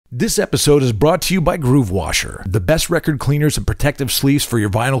This episode is brought to you by Groove Washer, the best record cleaners and protective sleeves for your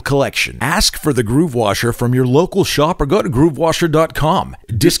vinyl collection. Ask for the Groove Washer from your local shop or go to groovewasher.com.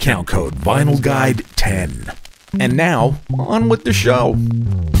 Discount code VinylGuide10. And now, on with the show.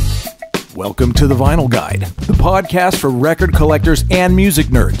 Welcome to The Vinyl Guide, the podcast for record collectors and music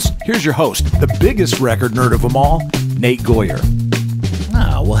nerds. Here's your host, the biggest record nerd of them all, Nate Goyer.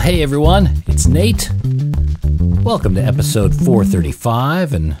 Well, hey everyone, it's Nate. Welcome to episode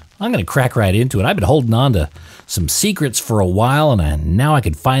 435, and I'm going to crack right into it. I've been holding on to some secrets for a while, and now I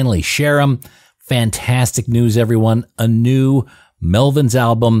can finally share them. Fantastic news, everyone. A new Melvins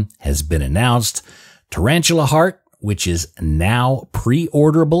album has been announced. Tarantula Heart, which is now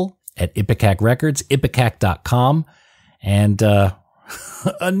pre-orderable at Ipecac Records, ipecac.com. And a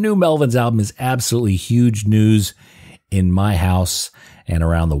new Melvins album is absolutely huge news in my house and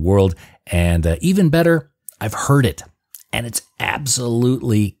around the world. And even better, I've heard it, and it's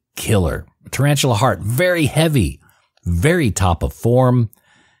absolutely killer. Tarantula Heart, very heavy, very top of form.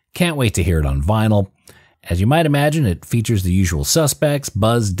 Can't wait to hear it on vinyl. As you might imagine, it features the usual suspects,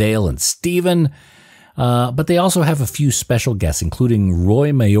 Buzz, Dale, and Steven. But they also have a few special guests, including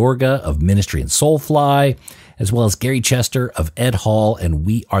Roy Mayorga of Ministry and Soulfly, as well as Gary Chester of Ed Hall and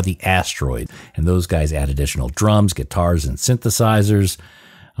We Are the Asteroid. And those guys add additional drums, guitars, and synthesizers.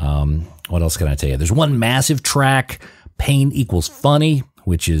 What else can I tell you? There's one massive track, Pain Equals Funny,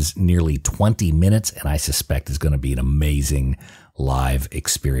 which is nearly 20 minutes, and I suspect is going to be an amazing live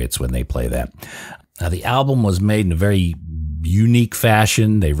experience when they play that. Now, the album was made in a very unique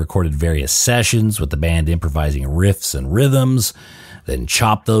fashion. They recorded various sessions with the band improvising riffs and rhythms, then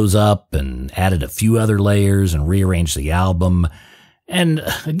chopped those up and added a few other layers and rearranged the album. And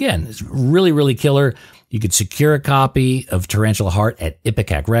again, it's really, really killer. You could secure a copy of Tarantula Heart at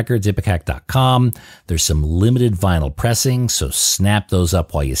Ipecac Records, ipecac.com. There's some limited vinyl pressing, so snap those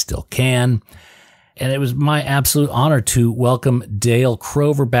up while you still can. And it was my absolute honor to welcome Dale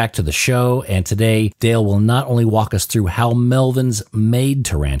Crover back to the show. And today, Dale will not only walk us through how Melvins made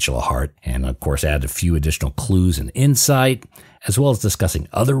Tarantula Heart, and of course add a few additional clues and insight, as well as discussing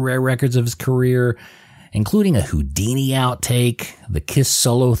other rare records of his career, including a Houdini outtake, the Kiss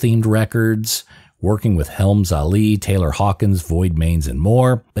solo-themed records, working with Helms Alee, Taylor Hawkins, Void Mains, and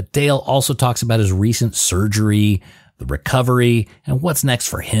more. But Dale also talks about his recent surgery, the recovery, and what's next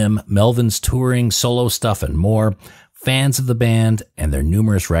for him, Melvins touring, solo stuff, and more. Fans of the band and their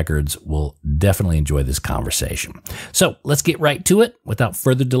numerous records will definitely enjoy this conversation. So let's get right to it. Without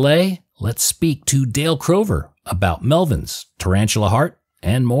further delay, let's speak to Dale Crover about Melvins, Tarantula Heart,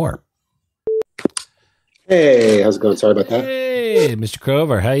 and more. Hey, how's it going? Sorry about that. Hey, Mr.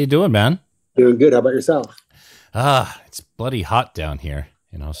 Crover, how you doing, man? Doing good. How about yourself? It's bloody hot down here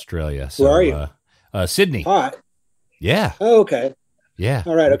in Australia. So, where are you? Sydney. Hot? Yeah. Oh, okay. Yeah.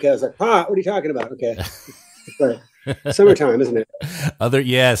 All right. Okay. I was like, hot? What are you talking about? Okay. Right. Summertime, isn't it?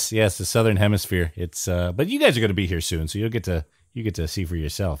 Yes, the Southern Hemisphere. It's but you guys are going to be here soon, so you get to see for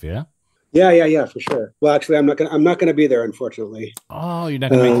yourself, yeah? Yeah, for sure. Well, actually, I'm not gonna be there, unfortunately. Oh, you're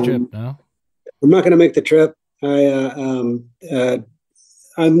not gonna make the trip, no? I'm not gonna make the trip.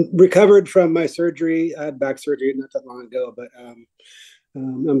 I'm recovered from my surgery. I had back surgery not that long ago, but I'm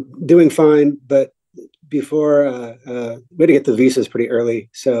doing fine. But before, we had to get the visas pretty early,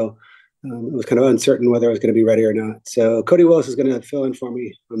 so it was kind of uncertain whether I was going to be ready or not. So Cody Willis is going to fill in for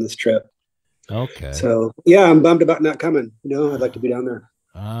me on this trip. Okay. So yeah, I'm bummed about not coming. I'd like to be down there.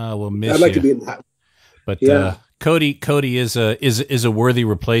 We'll miss I'd like you. to be in that. But yeah. Cody is a worthy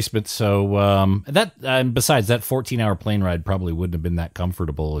replacement. So besides, that 14-hour plane ride probably wouldn't have been that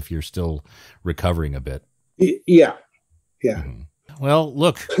comfortable if you're still recovering a bit. Yeah. Mm-hmm. Well,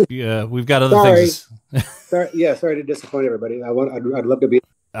 look, we've got other things. Sorry to disappoint everybody. I'd love to be.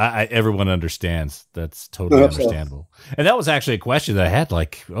 Everyone understands. That's totally understandable. So. And that was actually a question that I had.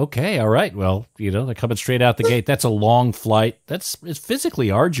 Like, okay, all right. Well, they're coming straight out the gate. That's a long flight. It's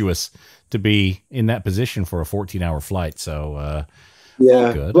physically arduous to be in that position for a 14-hour flight. So,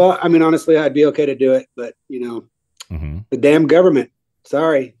 yeah. Good. Well, I mean, honestly, I'd be okay to do it, but the damn government.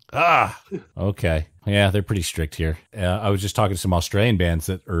 Sorry. Okay. Yeah, they're pretty strict here. I was just talking to some Australian bands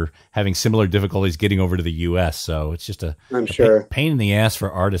that are having similar difficulties getting over to the U.S., so it's just a pain in the ass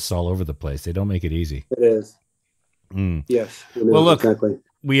for artists all over the place. They don't make it easy. It is. Yes. Well, look, exactly.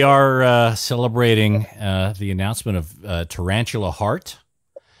 We are celebrating the announcement of Tarantula Heart.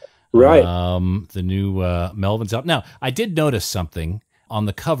 Right. The new Melvins album. Now, I did notice something on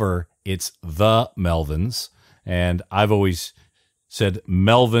the cover. It's the Melvins, and I've always said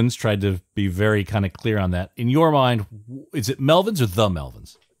Melvins, tried to be very kind of clear on that. In your mind, is it Melvins or the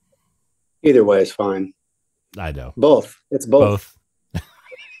Melvins? Either way is fine. I know. Both. It's both.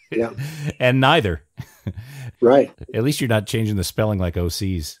 Yeah. And neither. Right. At least you're not changing the spelling like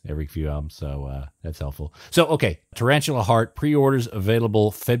OCs every few albums, so that's helpful. So, okay, Tarantula Heart, pre-orders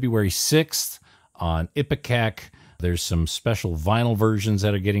available February 6th on Ipecac. There's some special vinyl versions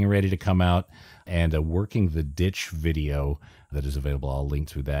that are getting ready to come out, and a Working the Ditch video that is available. I'll link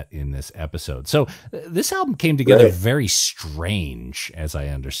to that in this episode. So this album came together very strange, as I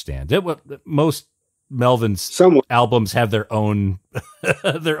understand it. Most Melvins albums have their own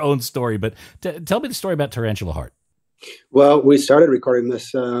their own story, but tell me the story about Tarantula Heart. Well, we started recording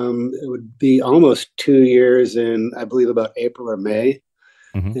this. It would be almost 2 years in, I believe, about April or May,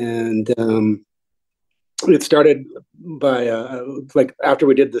 and it started by like after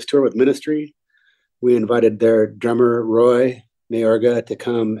we did this tour with Ministry, we invited their drummer Roy Mayorga to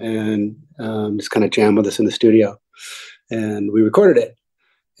come and just kind of jam with us in the studio, and we recorded it.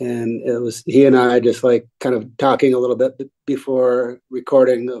 And it was he and I just like kind of talking a little bit before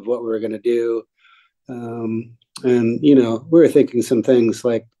recording of what we were going to do. And, you know, we were thinking some things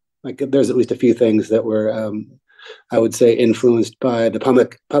like there's at least a few things that were, I would say, influenced by the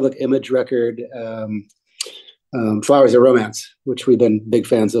Public Image record, Flowers of Romance, which we've been big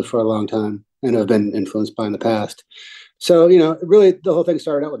fans of for a long time and have been influenced by in the past. So, you know, really the whole thing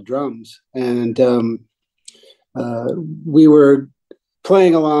started out with drums, and we were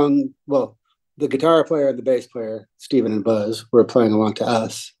playing along. Well, the guitar player and the bass player, Steven and Buzz, were playing along to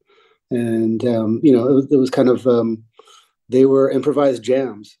us. And, you know, it was kind of, they were improvised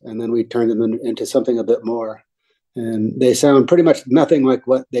jams, and then we turned them into something a bit more. And they sound pretty much nothing like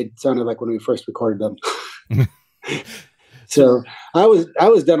what they sounded like when we first recorded them. So I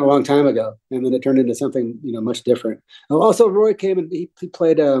was done a long time ago, and then it turned into something, you know, much different. Also, Roy came and he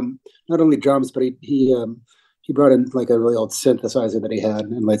played not only drums, but he brought in like a really old synthesizer that he had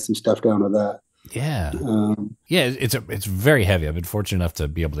and laid some stuff down with that. Yeah. It's very heavy. I've been fortunate enough to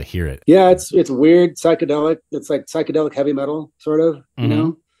be able to hear it. Yeah, it's weird, psychedelic. It's like psychedelic heavy metal, sort of, you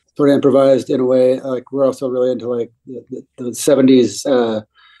know, sort of improvised in a way. Like we're also really into like the 70s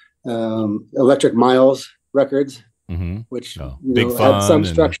Electric Miles records, which Big Fun had some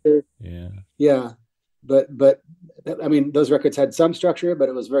structure. Yeah. But I mean, those records had some structure, but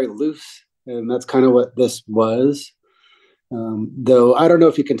it was very loose, and that's kind of what this was. Though I don't know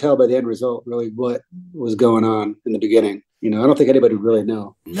if you can tell by the end result really what was going on in the beginning. You know, I don't think anybody would really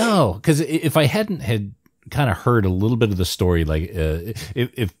know. No, because if I hadn't had kind of heard a little bit of the story, like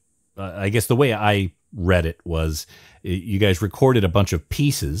if I guess the way I read it was you guys recorded a bunch of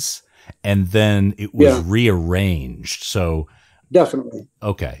pieces and then it was rearranged. So definitely.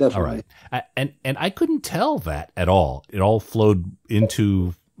 Okay. Definitely. All right. And I couldn't tell that at all. It all flowed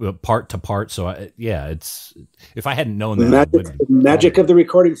into part to part. So it's if I hadn't known that, the magic of the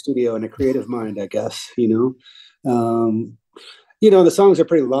recording studio and a creative mind, I guess. You know, the songs are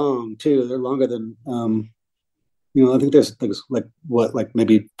pretty long too. They're longer than you know. I think there's like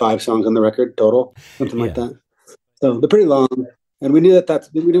maybe 5 songs on the record total, something like that. So they're pretty long, and we knew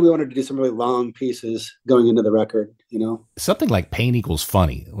we knew we wanted to do some really long pieces going into the record. You know, something like Pain Equals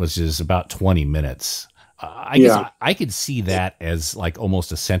Funny, which is about 20 minutes. I guess I could see that as like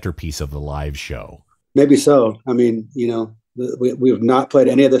almost a centerpiece of the live show. Maybe so. I mean, you know, we've not played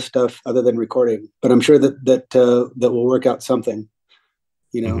any of this stuff other than recording, but I'm sure that will work out something.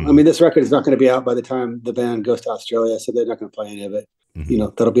 You know, I mean, this record is not going to be out by the time the band goes to Australia, so they're not going to play any of it. You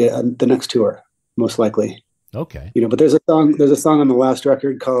know, that'll be the next tour, most likely. Okay. You know, but there's a song on the last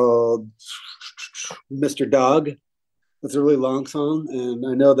record called Mr. Dog. It's a really long song, and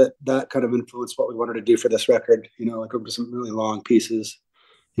I know that kind of influenced what we wanted to do for this record. You know, like some really long pieces.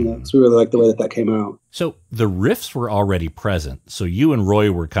 You know, so we really like the way that came out. So the riffs were already present. So you and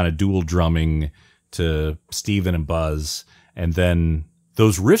Roy were kind of dual drumming to Steven and Buzz, and then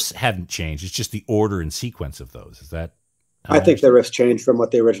those riffs hadn't changed. It's just the order and sequence of those. Is that? I think the riffs changed from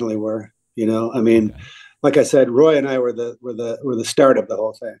what they originally were. You know, I mean, like I said, Roy and I were the start of the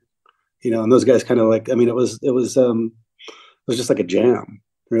whole thing. You know, and those guys kind of like. I mean, it was just like a jam,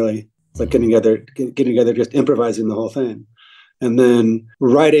 really. It's like getting together, just improvising the whole thing, and then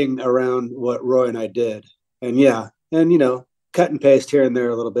writing around what Roy and I did. And you know, cut and paste here and there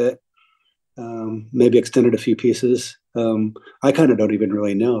a little bit, maybe extended a few pieces. I kind of don't even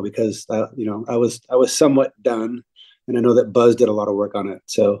really know because you know, I was somewhat done, and I know that Buzz did a lot of work on it.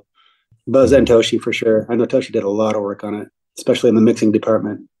 So Buzz and Toshi for sure. I know Toshi did a lot of work on it, especially in the mixing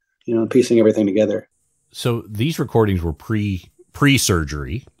department. You know, piecing everything together. So these recordings were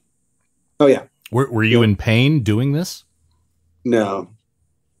pre-surgery. Oh yeah. Were you in pain doing this? No.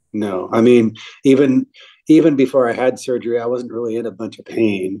 I mean, even before I had surgery, I wasn't really in a bunch of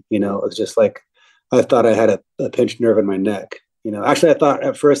pain. You know, it was just like I thought I had a pinched nerve in my neck. Actually, I thought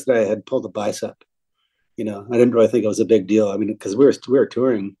at first that I had pulled a bicep. I didn't really think it was a big deal. I mean, because we were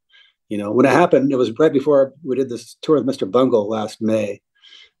touring. When it happened, it was right before we did this tour with Mr. Bungle last May,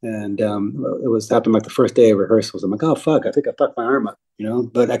 and it happened like the first day of rehearsals. I'm like, oh fuck, I think I fucked my arm up.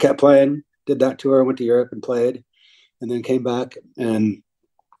 But I kept playing, did that tour, went to Europe and played, and then came back and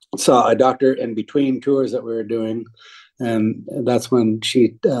saw a doctor in between tours that we were doing. And that's when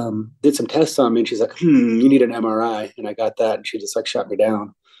she did some tests on me, and she's like, you need an MRI. And I got that, and she just like shut me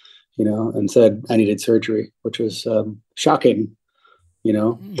down, and said I needed surgery, which was shocking,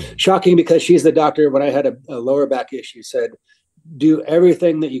 shocking because she's the doctor. When I had a lower back issue, said, do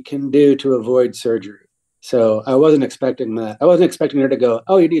everything that you can do to avoid surgery. So I wasn't expecting that. I wasn't expecting her to go,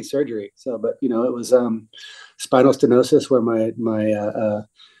 oh, you need surgery. So, but it was spinal stenosis, where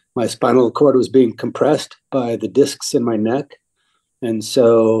my spinal cord was being compressed by the discs in my neck. And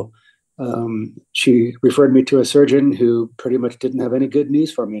so she referred me to a surgeon who pretty much didn't have any good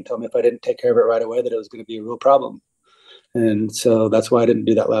news for me and told me if I didn't take care of it right away, that it was going to be a real problem. And so that's why I didn't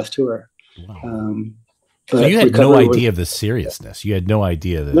do that last tour. Wow. So you had no idea of the seriousness. You had no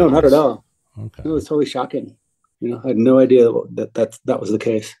idea that. No, not at all. Okay. It was totally shocking. I had no idea that was the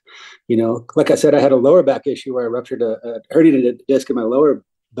case. Like I said, I had a lower back issue where I ruptured a herniated disc in my lower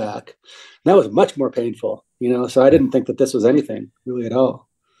back. That was much more painful, so I didn't think that this was anything really at all.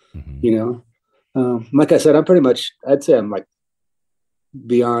 Like I said, I'd say I'm like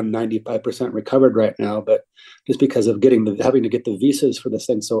beyond 95% recovered right now, but just because of having to get the visas for this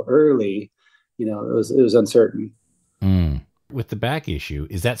thing so early, it was uncertain. With the back issue,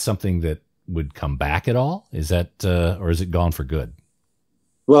 is that something that would come back at all? Is that, or is it gone for good?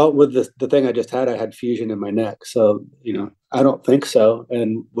 Well, with the thing I just had, I had fusion in my neck. So, I don't think so.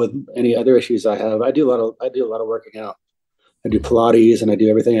 And with any other issues I have, I do a lot of working out. I do Pilates, and I do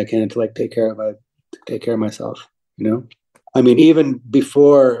everything I can to like take care of myself, I mean, even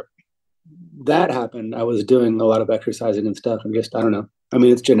before that happened, I was doing a lot of exercising and stuff, and just, I don't know. I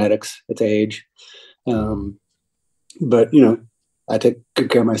mean, it's genetics, it's age. But, I take good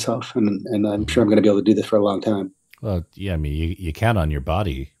care of myself, and I'm sure I'm going to be able to do this for a long time. Well, yeah, I mean, you count on your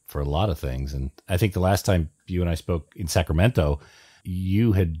body for a lot of things. And I think the last time you and I spoke in Sacramento,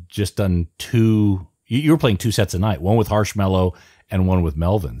 you had just done you were playing 2 sets a night, one with Harsh Mellow and one with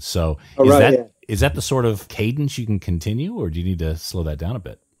Melvins. So is that the sort of cadence you can continue, or do you need to slow that down a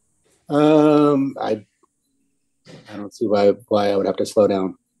bit? I don't see why I would have to slow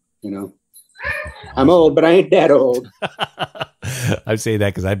down, I'm old, but I ain't that old. I'm saying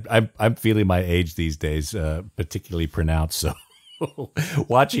that because I'm feeling my age these days, particularly pronounced. So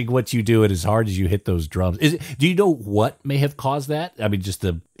watching what you do, and as hard as you hit those drums, do you know what may have caused that? I mean, just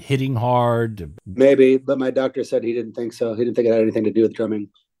the hitting hard? Maybe, but my doctor said he didn't think so. He didn't think it had anything to do with drumming.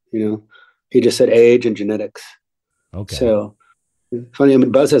 He just said age and genetics. Okay. So funny. I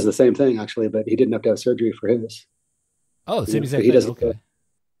mean, Buzz has the same thing actually, but he didn't have to have surgery for his. Oh, the same exact thing. Okay.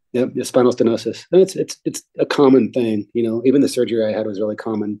 Yep, spinal stenosis. And it's a common thing, Even the surgery I had was really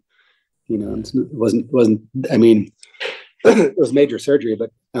common. It wasn't. I mean, it was major surgery,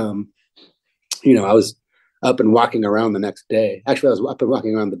 but I was up and walking around the next day. Actually, I was up and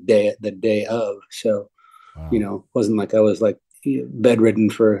walking around the day of. So, wow. Wasn't like I was like bedridden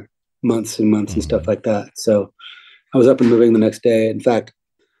for months and months and stuff like that. So, I was up and moving the next day. In fact,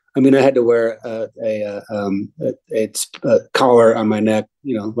 I mean, I had to wear a collar on my neck,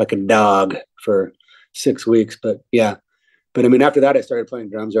 like a dog for 6 weeks. But yeah, I mean, after that, I started playing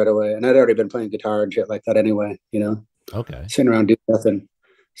drums right away, and I'd already been playing guitar and shit like that anyway. Okay, sitting around doing nothing.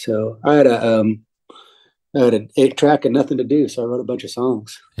 So I had an 8-track and nothing to do, so I wrote a bunch of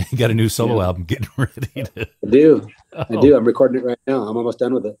songs. You got a new solo album getting ready to. I do. I'm recording it right now. I'm almost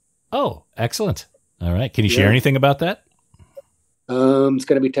done with it. Oh, excellent! All right, can you share anything about that? It's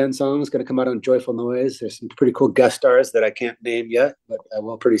going to be 10 songs. It's going to come out on Joyful Noise. There's some pretty cool guest stars that I can't name yet, but I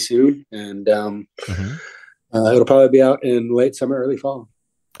will pretty soon. And it'll probably be out in late summer, early fall.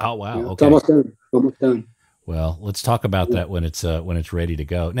 Oh, wow. Okay. It's almost done. Well, let's talk about that when it's ready to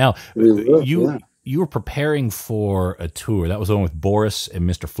go. Now, you were preparing for a tour. That was the one with Boris and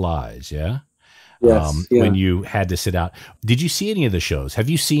Mr. Flies, yeah? Yes. When you had to sit out. Did you see any of the shows? Have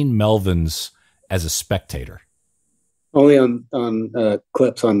you seen Melvins as a spectator? Only on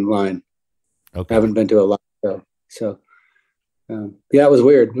clips online. Okay. I haven't been to a live show. So, it was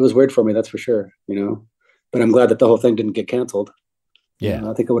weird. It was weird for me, that's for sure, But I'm glad that the whole thing didn't get canceled. Yeah.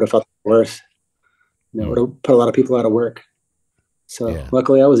 I think it would have felt worse. It would have put a lot of people out of work. So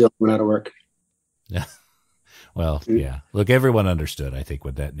luckily I was the only one out of work. Yeah. Well, yeah. Look, everyone understood, I think,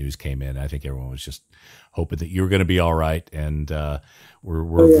 when that news came in. I think everyone was just hoping that you were going to be all right. And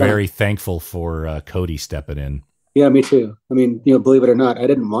we're very thankful for Cody stepping in. Yeah, me too. I mean, believe it or not, I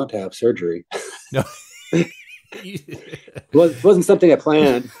didn't want to have surgery. No. Wasn't something I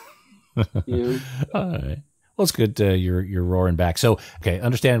planned. All right. Well, it's good you're roaring back. So, okay,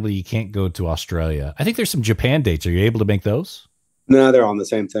 understandably, you can't go to Australia. I think there's some Japan dates. Are you able to make those? No, they're all the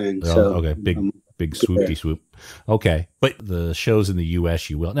same thing. So, okay, big swoopty swoop. Okay, but the shows in the U.S.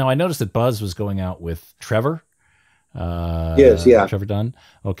 you will. Now, I noticed that Buzz was going out with Trevor. Yes, yeah. Trevor Dunn.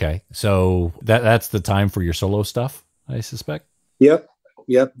 Okay, so that's the time for your solo stuff, I suspect. Yep.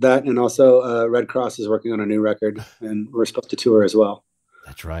 That, and also Redd Kross is working on a new record, and we're supposed to tour as well.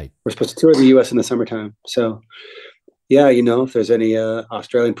 That's right. We're supposed to tour the U.S. in the summertime. So, yeah, if there's any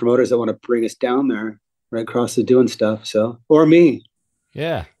Australian promoters that want to bring us down there, Redd Kross is doing stuff. So, or me.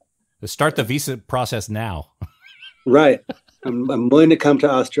 Yeah. Let's start the visa process now. Right. I'm willing to come to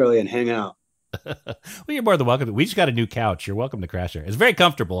Australia and hang out. Well, you're more than welcome. We just got a new couch. You're welcome to crash there. It's very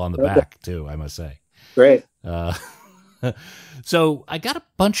comfortable on the back, too, I must say. Great. So I got a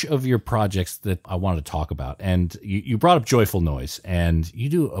bunch of your projects that I wanted to talk about, and you brought up Joyful Noise, and you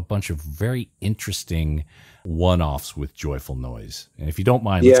do a bunch of very interesting one-offs with Joyful Noise. And if you don't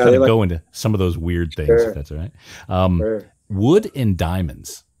mind, let's kind of go into some of those weird things, if that's all right. Sure. Wood and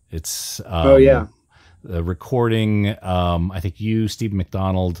Diamonds. It's the recording. I think you, Steven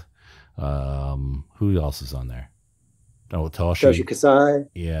McDonald. Who else is on there? Oh, Toshi Kasai.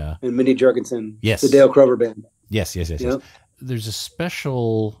 Yeah, and Minnie Jurgensen. Yes, the Dale Crover band. Yes. Yep. There's a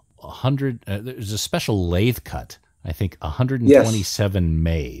special there's a special lathe cut. I think 127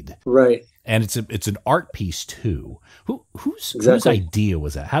 made. Right. And it's an art piece too. Whose idea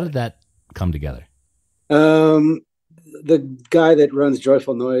was that? How did that come together? The guy that runs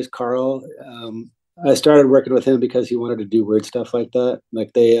Joyful Noise, Carl. I started working with him because he wanted to do weird stuff like that.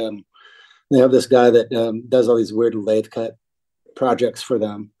 Like they have this guy that does all these weird lathe cut projects for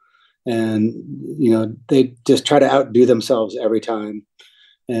them. And, they just try to outdo themselves every time.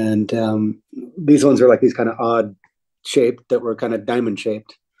 And these ones are like these kind of odd shaped that were kind of diamond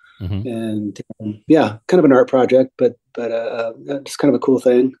shaped. Mm-hmm. And kind of an art project, but just kind of a cool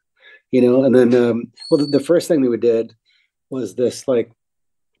thing, And then, the first thing that we did was this like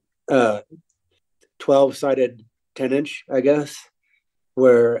 12-sided 10-inch, I guess,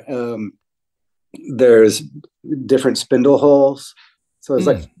 where there's different spindle holes. So it's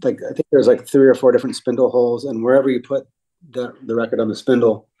like I think there's like 3 or 4 different spindle holes, and wherever you put the record on the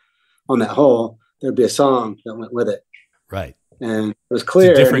spindle on that hole, there'd be a song that went with it. Right. And it was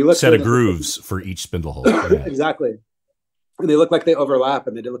clear. It's a different set of grooves for each spindle hole. Yeah. Exactly. And they look like they overlap,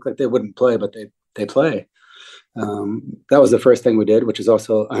 and they look like they wouldn't play, but they play. That was the first thing we did, which is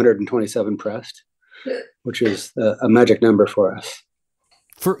also 127 pressed, which is a magic number for us.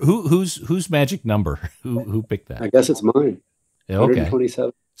 For whose magic number? Who picked that? I guess it's mine. Okay.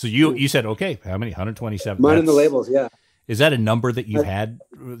 127. So you said, okay, how many? 127. Mine in the labels, yeah. Is that a number that you've had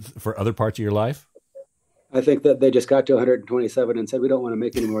for other parts of your life? I think that they just got to 127 and said, we don't want to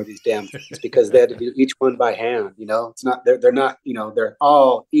make any more of these damn things, because they had to do each one by hand. It's not, they're not, they're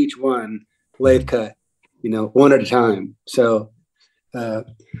all each one lathe cut, one at a time. So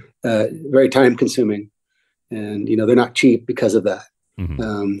very time consuming, and, they're not cheap because of that.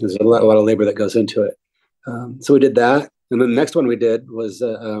 Mm-hmm. There's a lot of labor that goes into it. So we did that. And then the next one we did was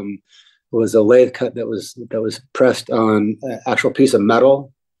a lathe cut that was pressed on an actual piece of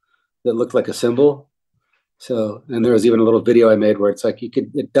metal that looked like a cymbal. So, and there was even a little video I made where it's like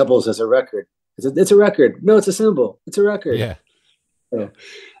it doubles as a record. It's a record. No, it's a cymbal. It's a record. Yeah. So,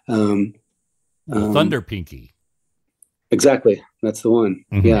 Thunder Pinky. Exactly. That's the one.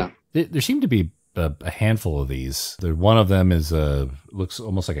 Mm-hmm. Yeah. There seem to be a handful of these. One of them looks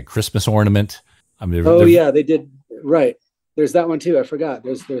almost like a Christmas ornament. I mean, yeah, they did. Right. There's that one too. I forgot.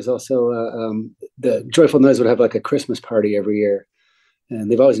 There's also the Joyful Noise would have like a Christmas party every year,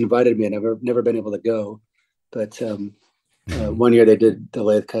 and they've always invited me, and I've never been able to go. But one year they did the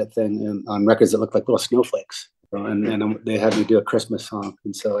lathe cut thing on records that looked like little snowflakes, and they had me do a Christmas song,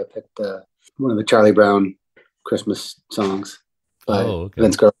 and so I picked one of the Charlie Brown Christmas songs by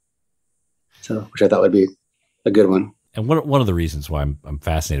Vince Gill. So, which I thought would be a good one. And one of the reasons why I'm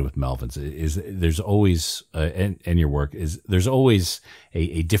fascinated with Melvins is there's always in your work there's always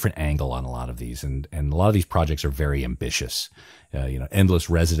a different angle on a lot of these, and a lot of these projects are very ambitious. Endless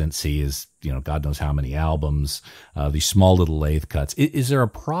Residency is God knows how many albums. These small little lathe cuts. Is there a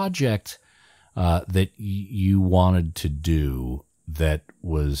project that you wanted to do that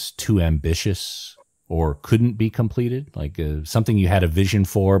was too ambitious or couldn't be completed? Like something you had a vision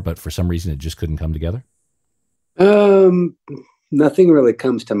for, but for some reason it just couldn't come together? Nothing really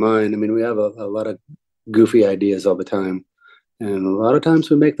comes to mind. I mean, we have a lot of goofy ideas all the time, and a lot of times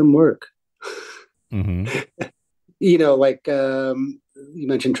we make them work. Mm-hmm. Like you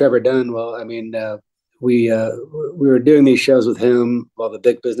mentioned Trevor Dunn. Well, I mean, we were doing these shows with him while the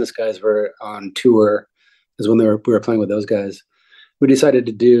big business guys were on tour. Is when we were playing with those guys. We decided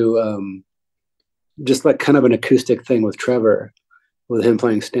to do just like kind of an acoustic thing with Trevor, with him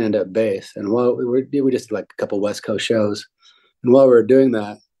playing stand-up bass. And while we just did like a couple West Coast shows, and while we were doing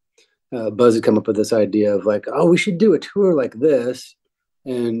that, Buzz had come up with this idea of like, oh, we should do a tour like this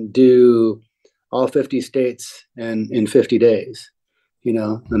and do all 50 states and in 50 days,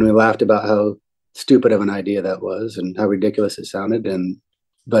 and we laughed about how stupid of an idea that was and how ridiculous it sounded.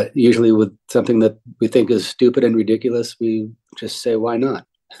 But usually with something that we think is stupid and ridiculous, we just say, why not?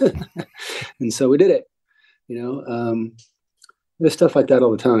 And so we did it, there's stuff like that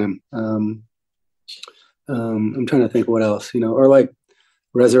all the time. I'm trying to think what else, or like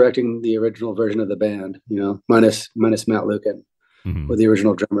resurrecting the original version of the band, minus Matt Lucan with the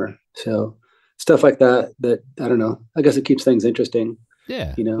original drummer. So stuff like that, I don't know. I guess it keeps things interesting.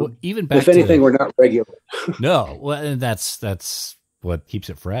 Yeah. Well, even back if anything, we're not regular. No. Well, and that's what keeps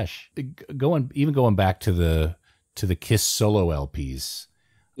it fresh. Going back to the Kiss solo LPs.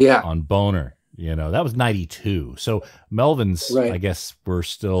 Yeah. On Boner, that was 92. So Melvins, right. I guess we're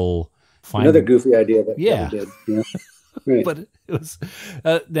still finding another goofy idea that we did. Yeah. Right. But it was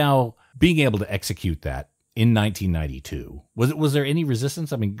now being able to execute that in 1992. Was there any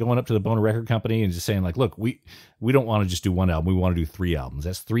resistance? I mean, going up to the Boner record company and just saying like, look, we don't want to just do one album. We want to do 3 albums.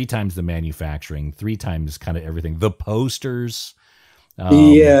 That's 3 times the manufacturing, 3 times kind of everything. The posters.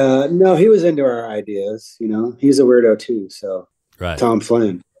 Yeah, no, he was into our ideas. He's a weirdo too. So right. Tom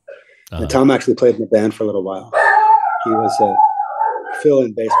Flynn. Tom actually played in the band for a little while. He was a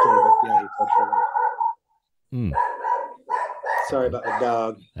fill-in bass player, but yeah, he played for a while. Sorry about the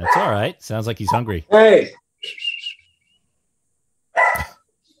dog. That's all right. Sounds like he's hungry. Hey!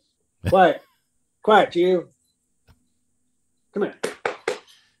 Quiet, you. Come here.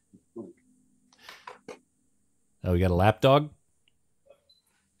 Oh, we got a lap dog?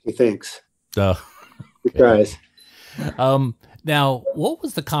 He thinks. Oh. He tries. Now, what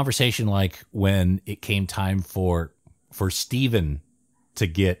was the conversation like when it came time for Steven to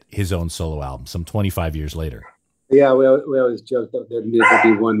get his own solo album some 25 years later? Yeah, we always joke that there needed to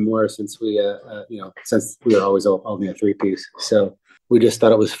be one more since we were always only a 3-piece. So we just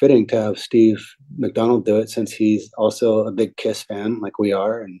thought it was fitting to have Steve McDonald do it since he's also a big Kiss fan like we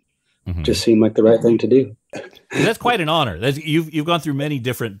are, and just seemed like the right thing to do. That's quite an honor. You've gone through many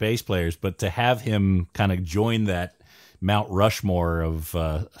different bass players, but to have him kind of join that Mount Rushmore of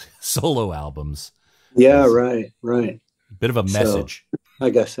solo albums. Yeah, right. Bit of a message. So, I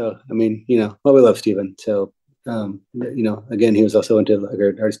guess so. I mean, we love Steven. So, again, he was also into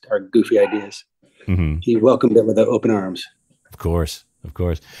our goofy ideas. He welcomed it with open arms. Of course.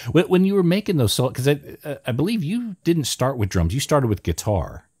 When you were making those songs, because I believe you didn't start with drums. You started with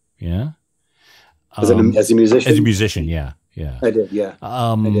guitar. Yeah. As a musician? As a musician, yeah. I did, yeah.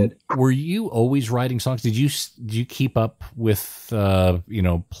 I did. Were you always writing songs? Did you keep up with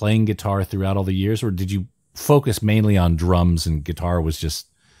playing guitar throughout all the years, or did you focus mainly on drums and guitar was just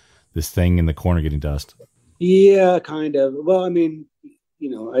this thing in the corner getting dust? Yeah, kind of. Well, I mean,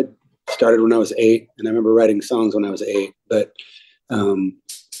 I started when I was 8, and I remember writing songs when I was 8. But I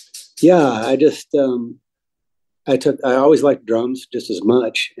just I always liked drums just as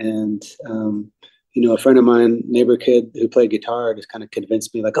much, and a friend of mine, neighbor kid who played guitar, just kind of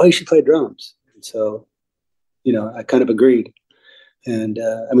convinced me like, oh, you should play drums. And so, I kind of agreed, and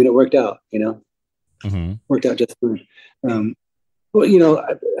it worked out. Worked out just fine.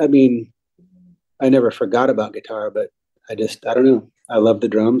 I never forgot about guitar, but I don't know. I love the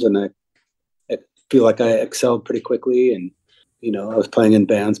drums, and I feel like I excelled pretty quickly. And, I was playing in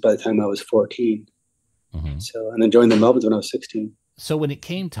bands by the time I was 14. So, and then joined the Melvins when I was 16. So when it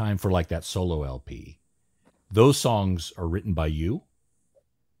came time for like that solo LP, those songs are written by you?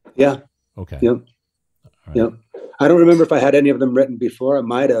 Yeah. Okay. Yep. Right. Yep. I don't remember if I had any of them written before. I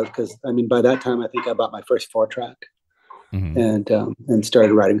might have, because by that time I think I bought my first 4-track and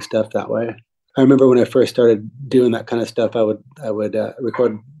started writing stuff that way. I remember when I first started doing that kind of stuff, I would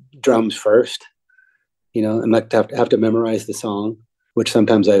record drums first, and like have to memorize the song, which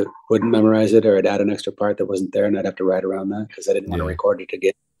sometimes I wouldn't memorize it, or I'd add an extra part that wasn't there, and I'd have to write around that because I didn't want to record it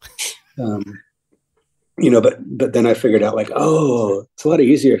again. But then I figured out like, oh, it's a lot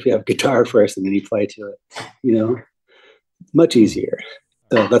easier if you have guitar first and then you play to it, much easier.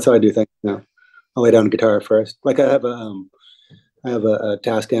 So that's how I do things now. I'll lay down guitar first. Like I have a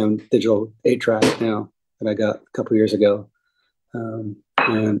Tascam digital 8-track now that I got a couple years ago, and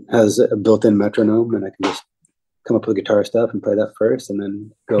has a built-in metronome, and I can just come up with guitar stuff and play that first, and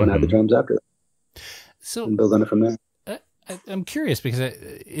then go and add the drums after that. and build on it from there. I'm curious because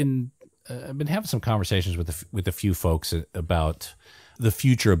I've been having some conversations with a few folks about the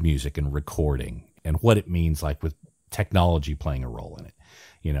future of music and recording and what it means, like with technology playing a role in it.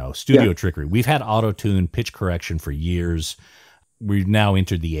 You know, studio trickery. We've had auto-tune, pitch correction for years. We've now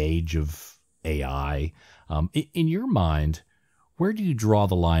entered the age of AI. In your mind, where do you draw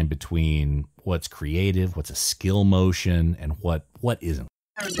the line between what's creative, what's a skill motion, and what isn't?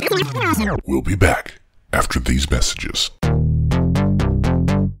 We'll be back after these messages.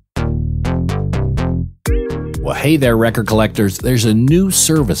 Well, hey there, record collectors. There's a new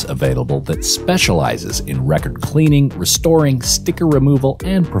service available that specializes in record cleaning, restoring, sticker removal,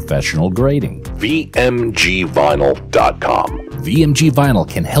 and professional grading. VMGvinyl.com. VMG Vinyl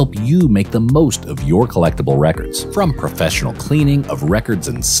can help you make the most of your collectible records. From professional cleaning of records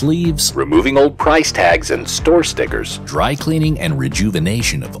and sleeves, Removing old price tags and store stickers. dry cleaning and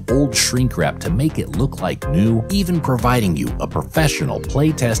rejuvenation of old shrink wrap to make it look like new, even providing you a professional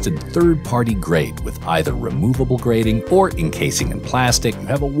play-tested third-party grade with either removable grading or encasing in plastic. You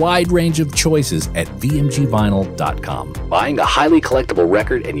have a wide range of choices at VMGvinyl.com. Buying a highly collectible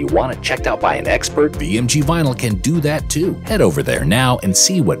record and you want it checked out by an expert? VMG Vinyl can do that too. Head over there now and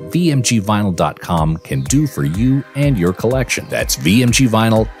see what VMGvinyl.com can do for you and your collection. That's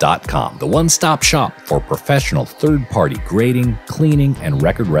VMGvinyl.com, the one-stop shop for professional third-party grading, cleaning, and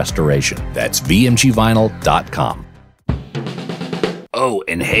record restoration. That's VMGvinyl.com. Oh,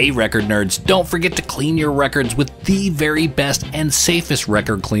 and hey, record nerds, don't forget to clean your records with the very best and safest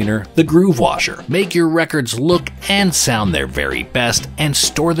record cleaner, the Groove Washer. Make your records look and sound their very best and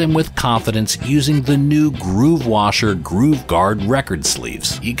store them with confidence using the new Groove Washer Groove Guard record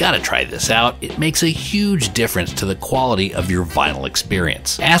sleeves. You gotta try this out. It makes a huge difference to the quality of your vinyl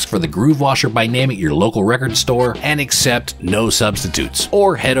experience. Ask for the Groove Washer by name at your local record store and accept no substitutes.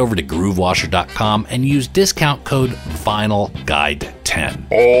 Or head over to groovewasher.com and use discount code VINYLGUIDE10.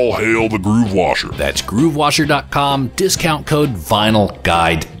 All hail the Groove Washer. That's groovewasher.com, discount code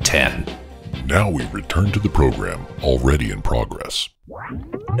VINYLGUIDE10. Now we return to the program, already in progress.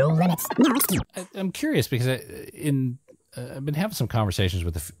 No limits. I'm curious because I've been having some conversations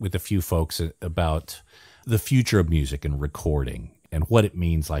with a few folks about the future of music and recording and what it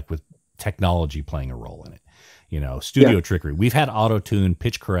means, like with technology playing a role in it. You know, studio trickery. We've had auto-tune,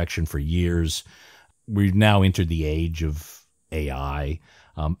 pitch correction for years. We've now entered the age of AI.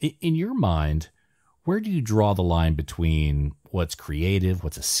 In your mind, where do you draw the line between what's creative,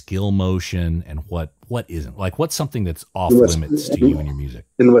 what's a skill motion, and what isn't? Like, what's something that's off limits to you in your music?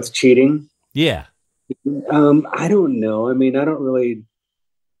 And what's cheating? Yeah. I don't know. I mean, I don't really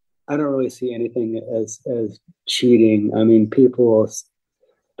see anything as cheating. I mean, people will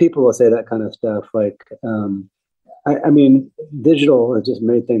say that kind of stuff. Like, I mean, digital has just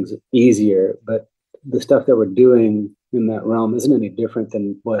made things easier, but the stuff that we're doing in that realm isn't any different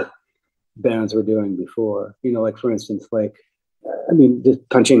than what bands were doing before. You know, like for instance, like, I mean, just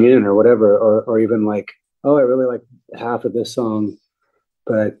punching in or whatever, or even like, oh, I really like half of this song,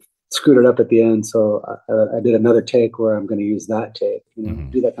 but I screwed it up at the end. So I did another take where I'm going to use that take, you know,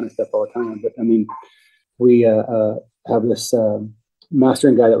 do that kind of stuff all the time. But I mean, we have this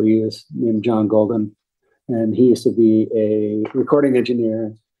mastering guy that we use named John Golden, and he used to be a recording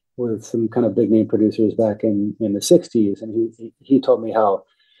engineer with some kind of big name producers back in the 60s. And he told me how,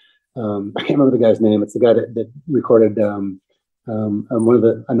 I can't remember the guy's name. It's the guy that recorded, one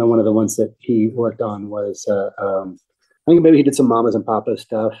of the ones that he worked on was, I think maybe he did some Mamas and Papas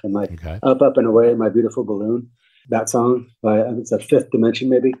stuff and like Up, Up and Away, My Beautiful Balloon, that song it's a Fifth Dimension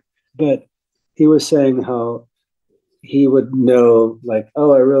maybe. But he was saying how he would know like,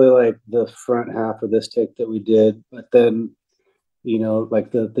 oh, I really like the front half of this take that we did, but then, you know,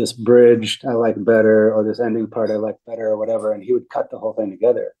 like this bridge I like better, or this ending part I like better, or whatever, and he would cut the whole thing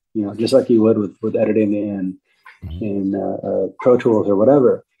together, you know, just like you would with editing in Pro Tools or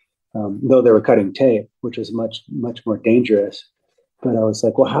whatever. Though they were cutting tape, which is much more dangerous. But I was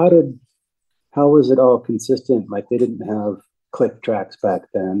like, well, how was it all consistent? Like they didn't have click tracks back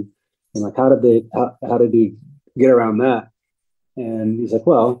then, and like how did he get around that? And he's like,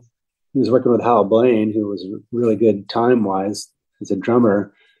 well, he was working with Hal Blaine, who was really good time wise as a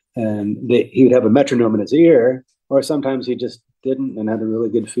drummer, and he would have a metronome in his ear, or sometimes he just didn't and had a really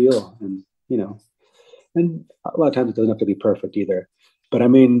good feel. And, you know, and a lot of times it doesn't have to be perfect either. But I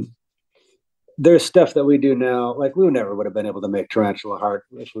mean, there's stuff that we do now, like we never would have been able to make Tarantula Heart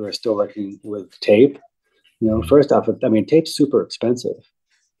if we were still working with tape. You know, first off, I mean, tape's super expensive.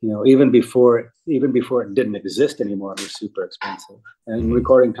 You know, even before it didn't exist anymore, it was super expensive. And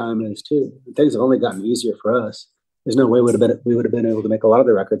recording time is too. Things have only gotten easier for us. There's no way we would have been able to make a lot of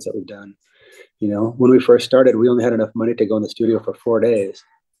the records that we've done When we first started, we only had enough money to go in the studio for 4 days.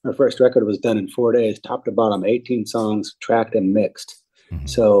 Our first record was done in 4 days, top to bottom, 18 songs, tracked and mixed. Mm-hmm.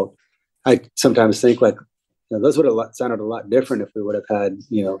 So I sometimes think like, those would have sounded a lot different if we would have had,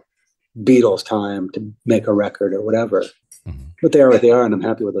 Beatles time to make a record or whatever. Mm-hmm. But they are what they are, and I'm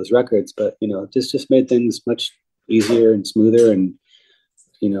happy with those records. But, just made things much easier and smoother. And,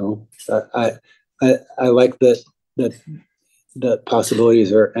 I like that the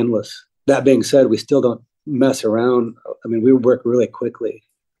possibilities are endless. That being said, we still don't mess around. I mean, we work really quickly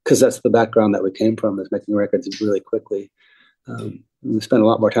because that's the background that we came from, is making records really quickly. We spend a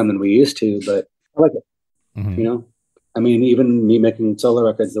lot more time than we used to, but I like it. Mm-hmm. I mean, even me making solo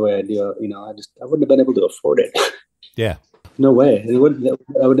records the way I do, I wouldn't have been able to afford it. Yeah. No way. It would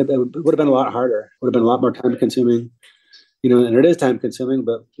have been a lot harder. It would have been a lot more time consuming, and it is time consuming,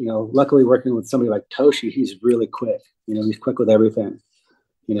 but, luckily working with somebody like Toshi, he's really quick. He's quick with everything,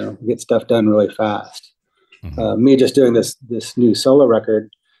 get stuff done really fast. Mm-hmm. Me just doing this new solo record,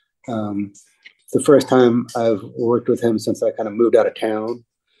 the first time I've worked with him since I kind of moved out of town.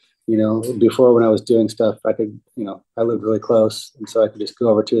 Before, when I was doing stuff, I could, I lived really close, and so I could just go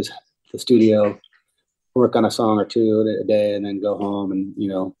over to the studio, work on a song or two a day, and then go home and,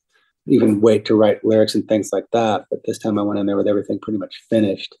 even wait to write lyrics and things like that. But this time I went in there with everything pretty much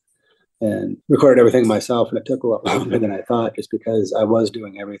finished and recorded everything myself, and it took a lot longer than I thought, just because I was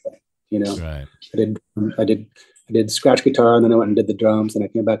doing everything. Right. I did scratch guitar, and then I went and did the drums, and I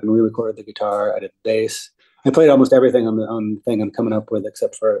came back and re-recorded the guitar. I did bass. I played almost everything on the thing I'm coming up with,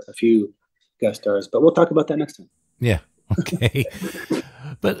 except for a few guest stars. But we'll talk about that next time. Yeah. Okay.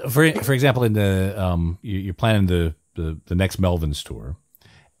 But for example, in the you're planning the next Melvins tour,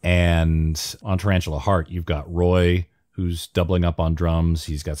 and on Tarantula Heart, you've got Roy, who's doubling up on drums.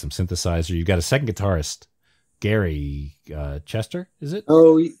 He's got some synthesizer. You've got a second guitarist, Gary Chester, is it?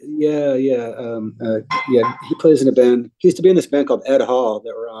 Oh, yeah. He plays in a band. He used to be in this band called Ed Hall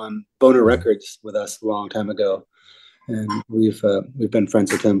that were on Boner Records with us a long time ago. And we've been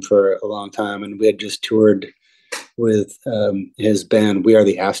friends with him for a long time. And we had just toured with his band, We Are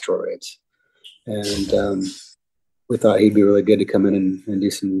the Asteroids. And we thought he'd be really good to come in and do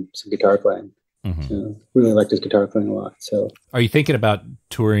some guitar playing. Mm-hmm. Really liked his guitar playing a lot. So, are you thinking about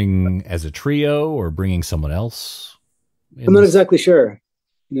touring as a trio or bringing someone else? I'm not exactly sure.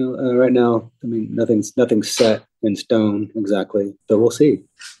 Right now, I mean, nothing's set in stone exactly, but we'll see.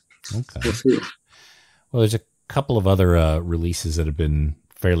 Okay, we'll see. Well, there's a couple of other releases that have been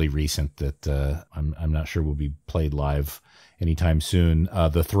fairly recent that I'm not sure will be played live anytime soon.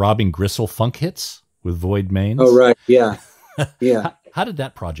 The Throbbing Gristle Funk Hits with Void Mains. Oh, right, yeah, yeah. How did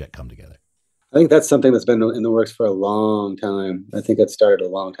that project come together? I think that's something that's been in the works for a long time. I think it started a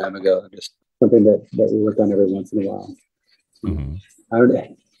long time ago. Just something that we work on every once in a while. Mm-hmm.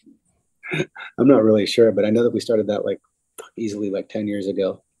 I'm not really sure, but I know that we started that easily 10 years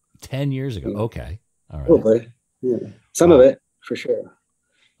ago. 10 years ago. Yeah. Okay. All right. Probably. Yeah. Some of it for sure.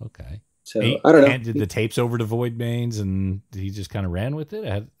 Okay. So I don't know. Handed the tapes over to Void Mains and he just kind of ran with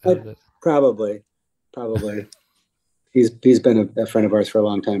it? Probably. He's been a friend of ours for a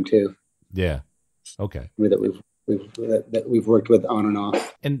long time too. Yeah. Okay. That we've worked with on and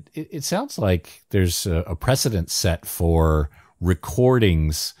off. And it sounds like there's a precedent set for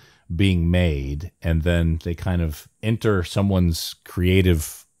recordings being made, and then they kind of enter someone's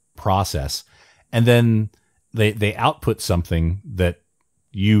creative process, and then they output something that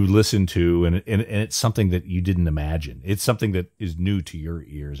you listen to, and it's something that you didn't imagine. It's something that is new to your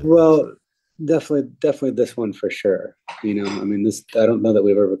ears. Well, definitely this one for sure. I mean, I don't know that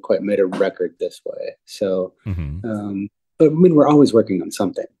we've ever quite made a record this way. So, mm-hmm. But I mean, we're always working on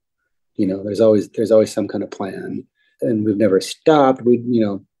something. There's always some kind of plan, and we've never stopped. We've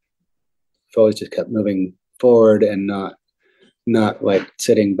always just kept moving forward and not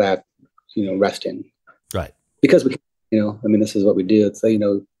sitting back, resting. Right. Because we, I mean, this is what we do. It's I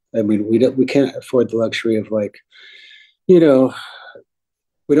mean, we can't afford the luxury of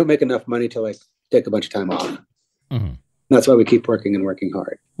we don't make enough money to take a bunch of time off. Mm-hmm. That's why we keep working and working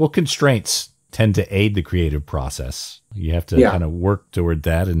hard. Well, constraints tend to aid the creative process. You have to kind of work toward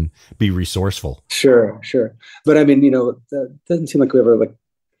that and be resourceful. Sure. But I mean, that doesn't seem like we ever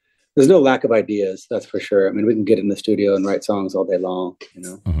there's no lack of ideas. That's for sure. I mean, we can get in the studio and write songs all day long,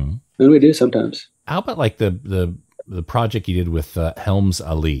 mm-hmm. and we do sometimes. How about the project you did with Helms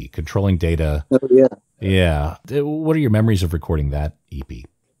Alee, controlling data? Oh, yeah. Yeah. What are your memories of recording that EP?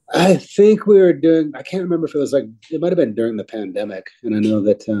 I think we were doing, I can't remember if it was it might've been during the pandemic. And I know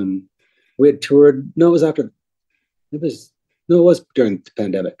that we had toured. No, it was during the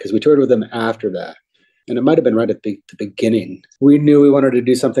pandemic because we toured with them after that. and it might have been right at the beginning. We knew we wanted to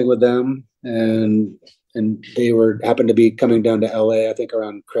do something with them, and they happened to be coming down to LA, I think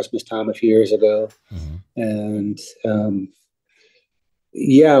around Christmas time a few years ago. And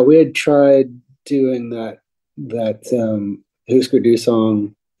we had tried doing that Husker Du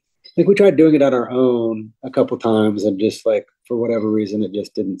song. I think we tried doing it on our own a couple times, and just like for whatever reason, it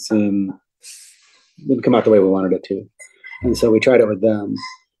just didn't come out the way we wanted it to. And so we tried it with them,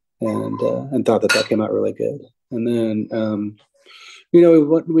 and thought that came out really good. And then we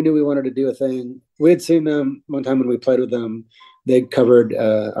knew we wanted to do a thing. We had seen them one time when we played with them. They covered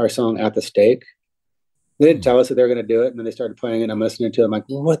our song "At the Stake." They didn't tell us that they were going to do it, and then they started playing it. And I'm listening to it. I'm like,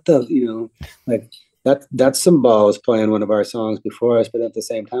 well, what the, like that's some balls playing one of our songs before us. But at the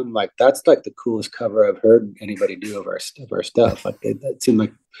same time, I'm like, that's like the coolest cover I've heard anybody do of our stuff. Like it seemed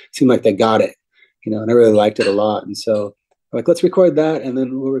like they got it, and I really liked it a lot. And so like, let's record that, and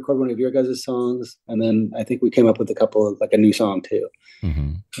then we'll record one of your guys' songs. And then I think we came up with a new song too.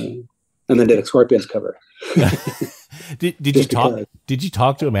 And then did a Scorpions cover. Did you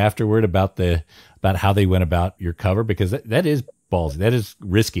talk to him afterward about how they went about your cover? Because that is ballsy, that is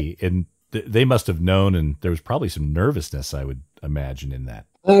risky, and they must have known, and there was probably some nervousness, I would imagine, in that.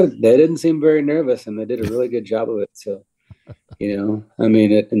 They didn't seem very nervous, and they did a really good job of it. So,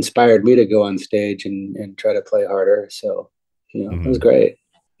 it inspired me to go on stage and try to play harder. So, it was great.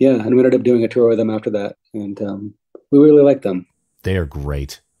 Yeah, and we ended up doing a tour with them after that, and we really liked them. They are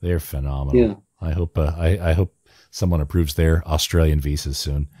great. They're phenomenal. Yeah. I hope someone approves their Australian visas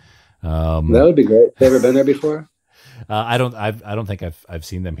soon. That would be great. Have you ever been there before? I don't think I've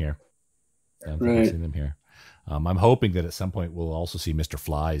seen them here. I've seen them here. I'm hoping that at some point we'll also see Mr.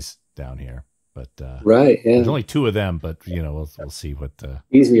 Flies down here. But right, yeah. There's only two of them, but we'll see what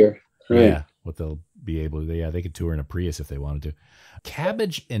easier. Right. Yeah, what they'll be able to. Yeah, they could tour in a Prius if they wanted to.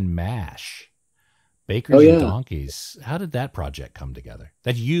 Cabbage and Mash. Bakers and Donkeys. How did that project come together?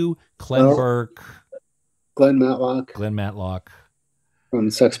 That you, Glenn Burke, Glenn Matlock from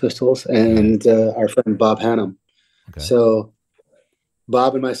Sex Pistols, and our friend Bob Hannum. Okay. So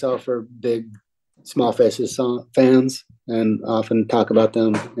Bob and myself are big Small Faces fans and often talk about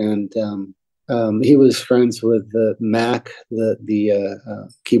them. And he was friends with Mac, the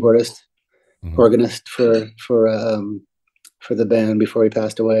keyboardist, organist for the band before he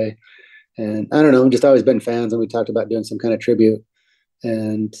passed away. And I don't know, just always been fans, and we talked about doing some kind of tribute.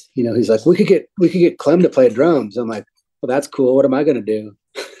 And he's like, we could get Clem to play drums. I'm like, well, that's cool. What am I going to do?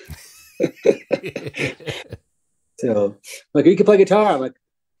 So like, you can play guitar. I'm like,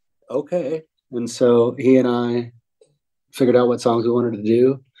 okay. And so he and I figured out what songs we wanted to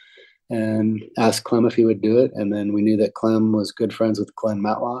do, and asked Clem if he would do it. And then we knew that Clem was good friends with Glenn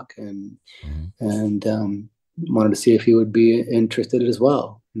Matlock, and wanted to see if he would be interested as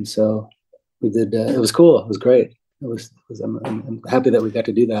well. And so we did. It was cool. It was great. I'm happy that we got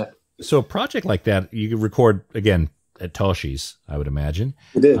to do that. So a project like that, you could record again at Toshi's, I would imagine.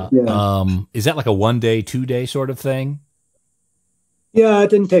 We did. Yeah. Is that like a 1-day, 2-day sort of thing? Yeah, it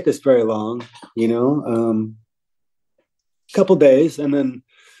didn't take us very long. Couple days, and then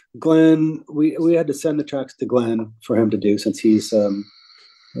Glenn. We had to send the tracks to Glenn for him to do, since he's UK.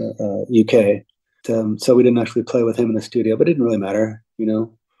 So we didn't actually play with him in the studio, but it didn't really matter.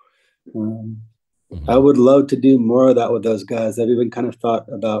 I would love to do more of that with those guys. I've even kind of thought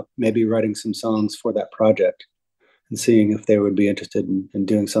about maybe writing some songs for that project and seeing if they would be interested in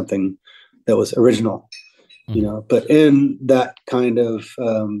doing something that was original, but in that kind of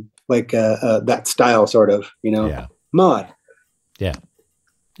that style, sort of, mod. Yeah.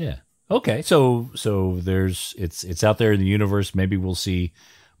 Yeah. Okay. So it's out there in the universe. Maybe we'll see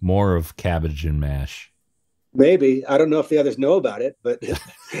more of Cabbage and Mash. Maybe. I don't know if the others know about it, but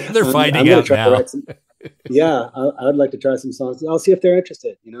they're finding out now. I would like to try some songs. I'll see if they're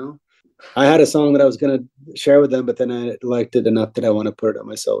interested. I had a song that I was going to share with them, but then I liked it enough that I want to put it on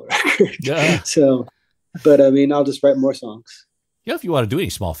my solo record. Yeah. So, but I'll just write more songs. If you want to do any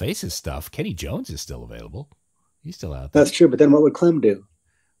Small Faces stuff, Kenny Jones is still available. He's still out there. That's true. But then what would Clem do?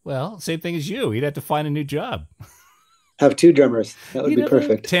 Well, same thing as you. He'd have to find a new job. Have two drummers. That would be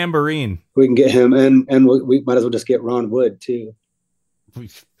perfect. Tambourine. We can get him, and we might as well just get Ron Wood too.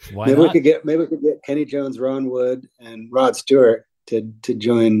 Why maybe not? Maybe we could get Kenny Jones, Ron Wood, and Rod Stewart to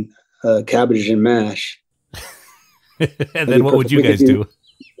join Cabbage and Mash. And then what would you guys do?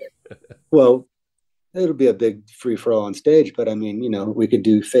 Well, it'll be a big free for all on stage, but we could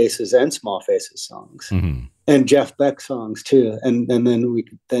do Faces and Small Faces songs, and Jeff Beck songs too, and then we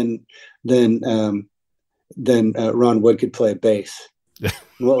could then Ron Wood could play bass.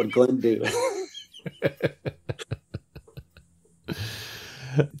 What would Glenn do?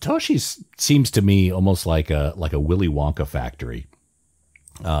 Toshi's seems to me almost like a Willy Wonka factory.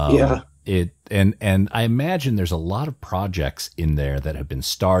 Yeah. And I imagine there's a lot of projects in there that have been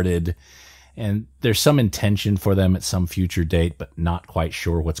started, and there's some intention for them at some future date, but not quite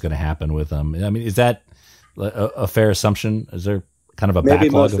sure what's going to happen with them. I mean, is that a fair assumption? Is there kind of a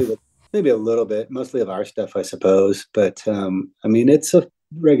backlog? Maybe a little bit, mostly of our stuff, I suppose. But I mean, it's a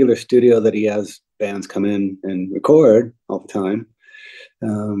regular studio that he has bands come in and record all the time.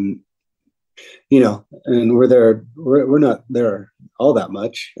 You know, and we're not there all that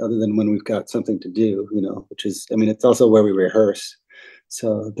much, other than when we've got something to do, you know, which is, I mean, it's also where we rehearse.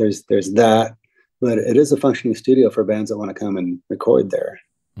 So there's that, but it is a functioning studio for bands that want to come and record there.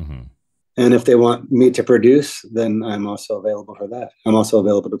 Mm-hmm. And if they want me to produce, then I'm also available for that. I'm also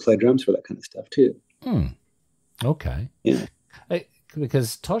available to play drums for that kind of stuff too. Okay. Yeah.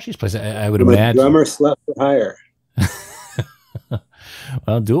 Because Toshi's place, I would imagine. Drummer slept for hire.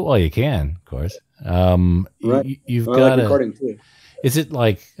 Well, do it while you can, of course. Right. You've got recording too. Is it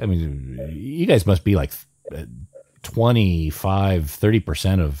like, I mean, you guys must be like 25,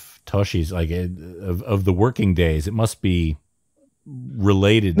 30% of Toshi's, like of the working days. It must be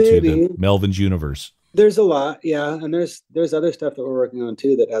related to the Melvins universe. There's a lot. Yeah. And there's other stuff that we're working on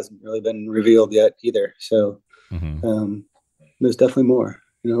too that hasn't really been revealed yet either. So there's definitely more.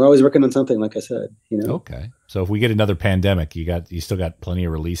 You know, we're always working on something, like I said, you know. Okay. So if we get another pandemic, you still got plenty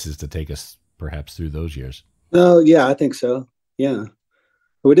of releases to take us perhaps through those years. Oh, yeah, I think so. Yeah.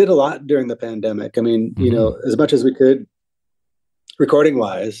 We did a lot during the pandemic. I mean, you know, as much as we could recording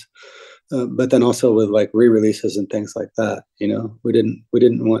wise, but then also with like re-releases and things like that, you know, we didn't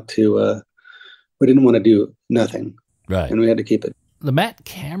want to do nothing. Right. And we had to keep it. The Matt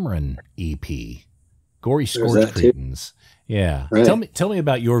Cameron EP, Gory Scorch Cretins. Yeah. Right. Tell me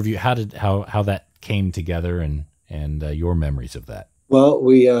about your view. How that came together and your memories of that. Well,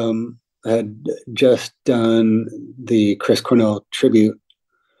 we had just done the Chris Cornell tribute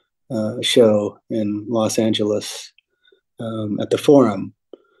show in Los Angeles at the Forum,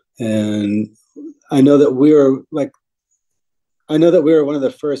 and I know that we were one of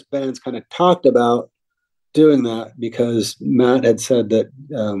the first bands kind of talked about doing that, because Matt had said that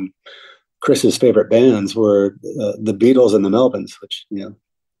Chris's favorite bands were the Beatles and the Melvins, which, you know,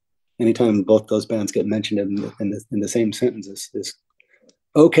 anytime both those bands get mentioned in the same sentence is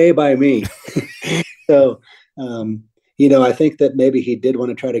okay by me. So, you know, I think that maybe he did want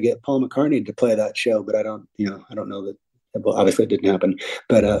to try to get Paul McCartney to play that show, but I don't know that. Well, obviously it didn't happen,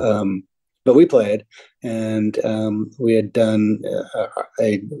 but we played, and we had done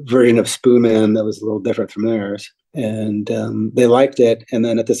a version of Spoon Man that was a little different from theirs. And they liked it. And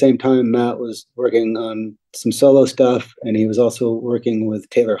then at the same time, Matt was working on some solo stuff, and he was also working with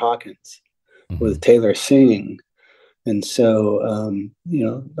Taylor Hawkins, with Taylor singing. And so, you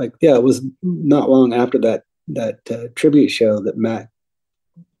know, like, yeah, it was not long after that tribute show that Matt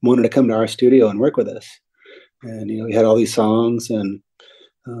wanted to come to our studio and work with us. And, you know, he had all these songs, and,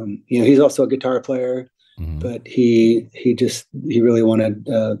 you know, he's also a guitar player. But he really wanted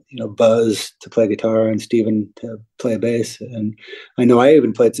you know, Buzz to play guitar and Steven to play bass, and I know I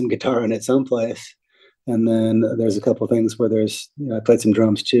even played some guitar in it someplace. And then there's a couple of things where you know, I played some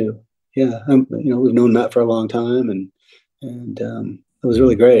drums too. Yeah, you know, we've known Matt for a long time, and it was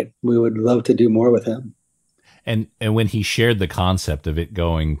really great. We would love to do more with him. And when he shared the concept of it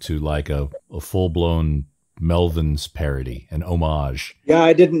going to like a full blown Melvins parody, an homage. Yeah,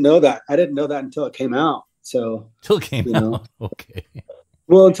 I didn't know that. Until it came out. So until it came out. Know, okay.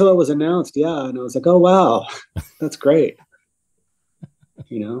 Well, until it was announced, yeah, and I was like, oh wow, that's great.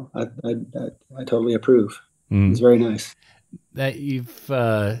 You know, I totally approve. It's very nice. That you've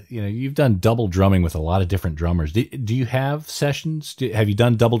done double drumming with a lot of different drummers. Do you have sessions? Have you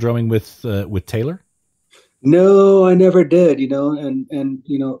done double drumming with Taylor? No, I never did, you know, and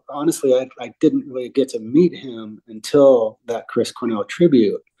you know, honestly, I didn't really get to meet him until that Chris Cornell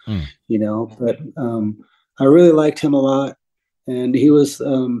tribute, you know, but I really liked him a lot, and he was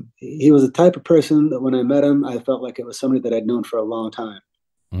the type of person that when I met him, I felt like it was somebody that I'd known for a long time,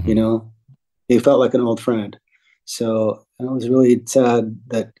 you know, he felt like an old friend. So I was really sad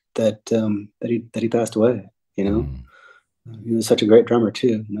that he passed away, you know. He was such a great drummer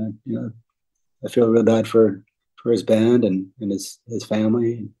too, and I feel real bad for his band and his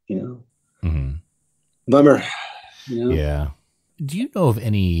family, you know. Bummer, you know. Yeah. Do you know of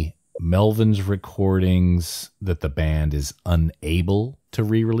any Melvins recordings that the band is unable to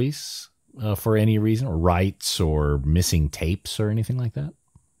re-release for any reason, or rights or missing tapes or anything like that?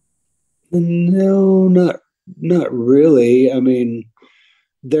 No, not really. I mean,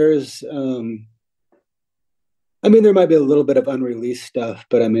 there's I mean, there might be a little bit of unreleased stuff,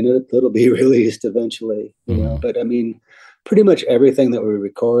 but I mean, it'll be released eventually, you know. But I mean, pretty much everything that we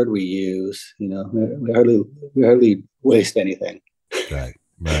record, we use. You know, we hardly waste anything. Right.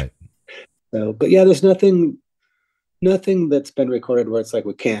 Right. So, but yeah, there's nothing that's been recorded where it's like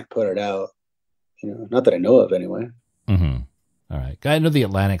we can't put it out. You know, not that I know of, anyway. Mm-hmm. All right. I know the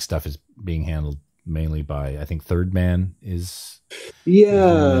Atlantic stuff is being handled mainly by, I think, Third Man is.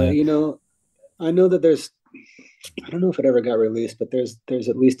 Yeah, you know, I know that there's. I don't know if it ever got released, but there's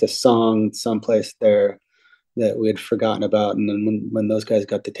at least a song someplace there that we had forgotten about. And then when those guys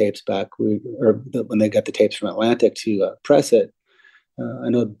got the tapes back, when they got the tapes from Atlantic to press it, I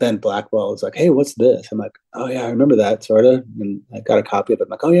know Ben Blackwell was like, "Hey, what's this?" I'm like, "Oh yeah, I remember that sort of." And I got a copy of it. I'm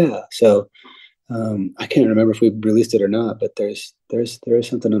like, "Oh yeah." So I can't remember if we released it or not, but there is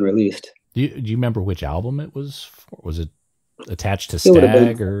something unreleased. Do you remember which album it was for? Was it attached to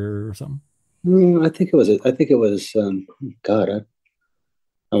Stag or something? I think it was. God,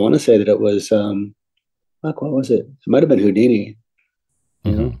 I want to say that it was. Fuck, what was it? It might have been Houdini.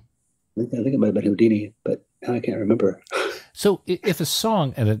 You know, I think it might have been Houdini, but I can't remember. So, if a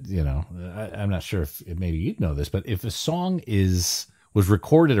song, and you know, I'm not sure if maybe you'd know this, but if a song was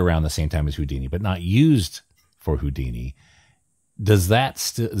recorded around the same time as Houdini, but not used for Houdini, is that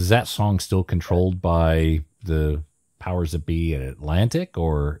song still controlled by the powers that be at Atlantic,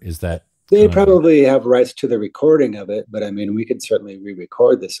 or is that? They probably have rights to the recording of it, but I mean, we could certainly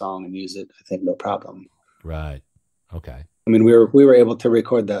re-record the song and use it. I think no problem. Right. Okay. I mean, we were able to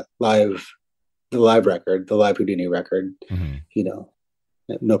record that the live record, the live Houdini record, you know,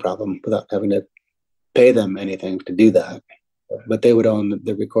 no problem without having to pay them anything to do that. But they would own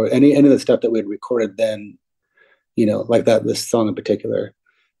the record, any of the stuff that we had recorded then, you know, like this song in particular.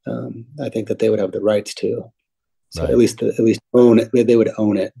 I think that they would have the rights to. So right. at least own it. They would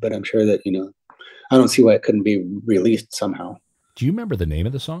own it, but I'm sure that, you know, I don't see why it couldn't be released somehow. Do you remember the name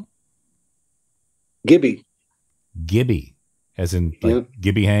of the song? Gggibbbyy. Gggibbbyy, as in like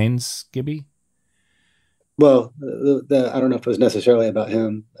Gibby Haynes, Gggibby? Well, I don't know if it was necessarily about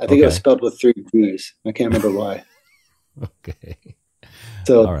him. I think it was spelled with 3 G's. I can't remember why. Okay.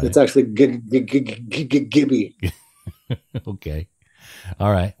 So it's actually Gggibbyyy. Okay.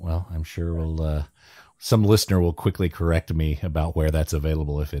 All right. Well, I'm sure some listener will quickly correct me about where that's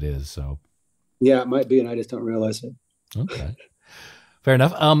available if it is. So, yeah, it might be, and I just don't realize it. Okay, fair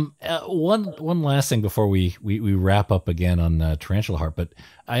enough. One last thing before we wrap up again on Tarantula Heart, but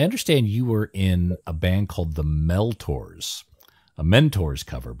I understand you were in a band called the Mentors, a Mentors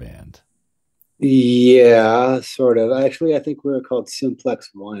cover band. Yeah, sort of. Actually, I think we were called Simplex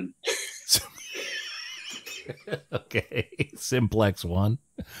One. Okay, Simplex One.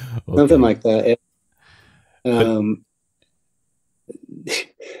 Okay. Something like that.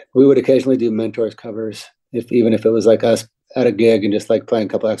 We would occasionally do Mentors covers, even if it was like us at a gig and just like playing a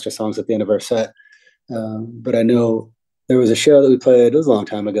couple extra songs at the end of our set. But I know there was a show that we played, it was a long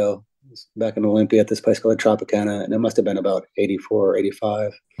time ago, it was back in Olympia at this place called Tropicana, and it must have been about 84 or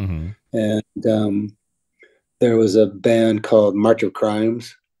 85. And there was a band called March of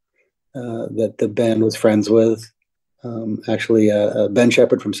Crimes that the band was friends with. Actually, Ben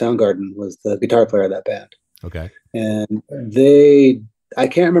Shepherd from Soundgarden was the guitar player of that band. Okay. And I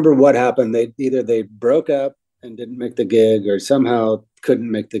can't remember what happened. They broke up and didn't make the gig, or somehow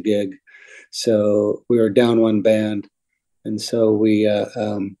couldn't make the gig. So we were down one band. And so we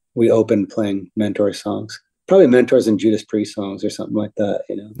opened playing Mentor songs, probably Mentors and Judas Priest songs or something like that,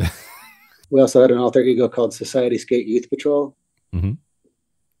 you know. We also had an alter ego called Society Skate Youth Patrol,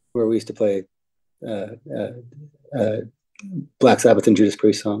 where we used to play Black Sabbath and Judas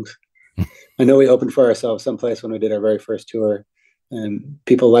Priest songs. I know we opened for ourselves someplace when we did our very first tour, and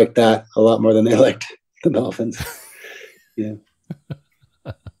people liked that a lot more than they liked the Melvins. Yeah.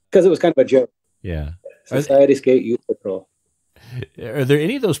 Because it was kind of a joke. Yeah. Society Skate Youth Patrol. Are there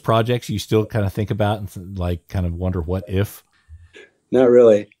any of those projects you still kind of think about and like kind of wonder what if? Not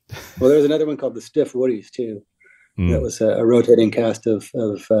really. Well, there was another one called the Stiff Woodies too. That was a rotating cast of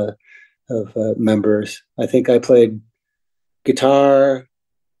members. I think I played guitar.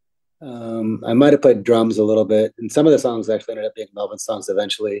 I might have played drums a little bit, and some of the songs actually ended up being Melvin songs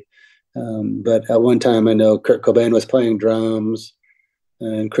eventually. But at one time, I know Kurt Cobain was playing drums,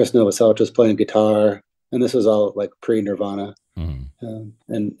 and Chris Novoselic was playing guitar, and this was all like pre-Nirvana.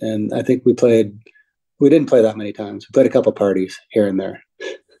 And I think we didn't play that many times. We played a couple parties here and there.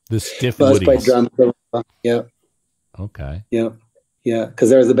 The Stiff Buzz Woodies. played drums. Yeah. Okay. Yeah. Yeah. Because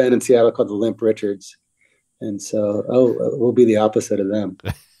there was a band in Seattle called the Limp Richards. And so, we'll be the opposite of them.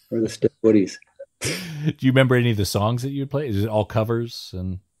 We're the Stiff Woodies. Do you remember any of the songs that you would play? Is it all covers?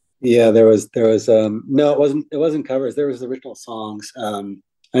 And Yeah, there was no, it wasn't covers. There was original songs.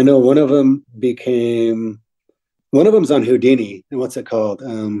 I know one of them's on Houdini, and what's it called?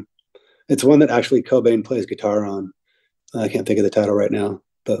 It's one that actually Cobain plays guitar on. I can't think of the title right now,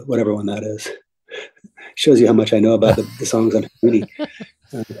 but whatever one that is. Shows you how much I know about the songs on Houdini,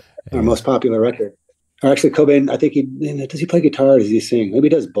 our most popular record. Or actually, Cobain, I think does he play guitar or does he sing? Maybe he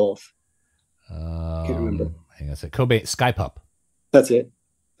does both. Can't remember. Hang on a sec. Cobain, Sky Pup. That's it.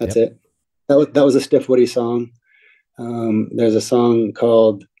 It. That was a Stiff Woody song. There's a song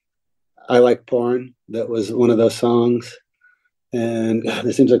called "I Like Porn" that was one of those songs, and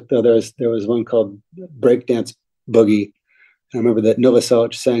it seems like there was one called "Breakdance Boogie." I remember that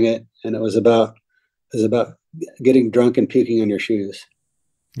Novoselic sang it, and it was about getting drunk and puking on your shoes.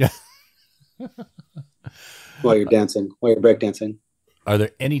 Yeah. while you're breakdancing. Are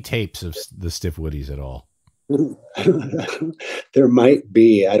there any tapes of the Stiff Woodies at all? There might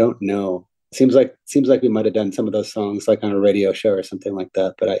be. I don't know. Seems like we might have done some of those songs like on a radio show or something like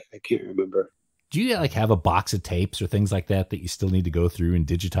that, but I can't remember. Do you like have a box of tapes or things like that you still need to go through and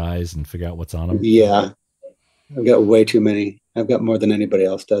digitize and figure out what's on them? Yeah, I've got way too many. I've got more than anybody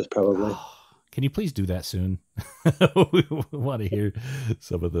else does, probably. Can you please do that soon? We want to hear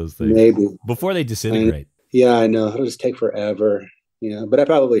some of those things. Maybe before they disintegrate. Yeah, I know. It'll just take forever. But I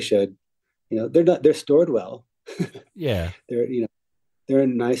probably should. They're stored well. Yeah, they're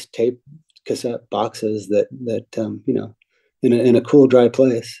in nice tape cassette boxes that in a cool, dry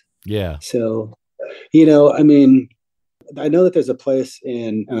place. Yeah. So, I mean, I know that there's a place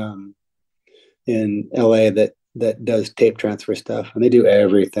in LA that does tape transfer stuff, and they do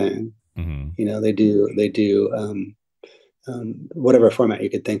everything. Mm-hmm. They do whatever format you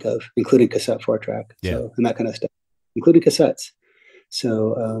could think of, including cassette 4-track, and that kind of stuff, including cassettes.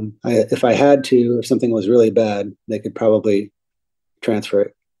 So if I had to, if something was really bad, they could probably transfer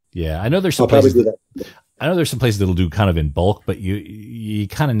it. Yeah, I know there's some places. I know there's some places that'll do kind of in bulk, but you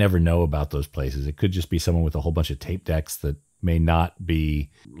kind of never know about those places. It could just be someone with a whole bunch of tape decks that may not be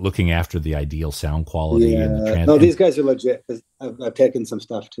looking after the ideal sound quality. Yeah. And no, these guys are legit. I've taken some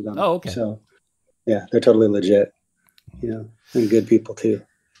stuff to them. Oh, okay. So, yeah, they're totally legit. And good people too.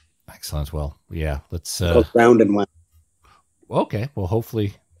 Excellent. Well, yeah, let's round and wound. Okay. Well,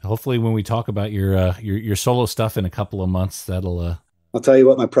 hopefully when we talk about your solo stuff in a couple of months, that'll. I'll tell you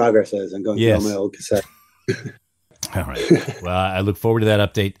what my progress is. I'm going through all my old cassettes. All right. Well, I look forward to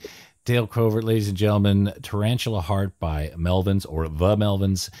that update. Dale Crover, ladies and gentlemen, Tarantula Heart by Melvins or The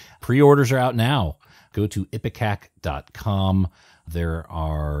Melvins. Pre-orders are out now. Go to ipecac.com. There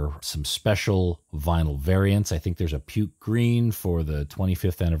are some special vinyl variants. I think there's a puke green for the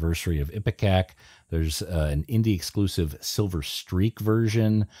 25th anniversary of Ipecac. There's an indie exclusive silver streak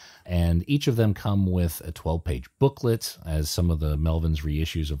version, and each of them come with a 12-page booklet, as some of the Melvins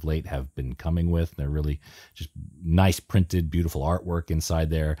reissues of late have been coming with. They're really just nice printed, beautiful artwork inside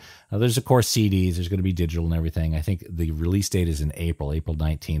there. Now, there's, of course, CDs. There's going to be digital and everything. I think the release date is in April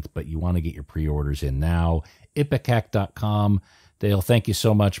 19th, but you want to get your pre-orders in now. ipecac.com. Dale, thank you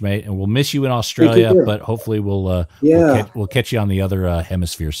so much, mate, and we'll miss you in Australia, but hopefully we'll catch you on the other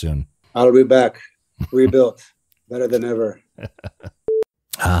hemisphere soon. I'll be back, rebuilt, better than ever.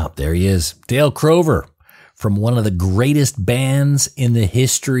 There he is, Dale Crover, from one of the greatest bands in the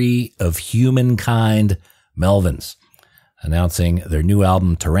history of humankind, Melvins, announcing their new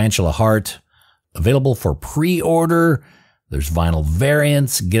album, Tarantula Heart, available for pre-order. There's vinyl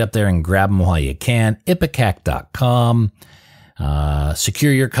variants. Get up there and grab them while you can. ipecac.com.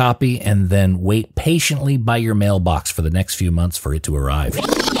 Secure your copy and then wait patiently by your mailbox for the next few months for it to arrive.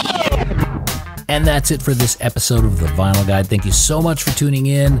 And that's it for this episode of The Vinyl Guide. Thank you so much for tuning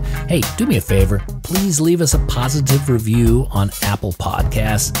in. Hey, do me a favor. Please leave us a positive review on Apple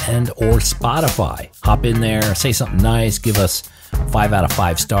Podcasts and or Spotify. Hop in there, say something nice, give us 5 out of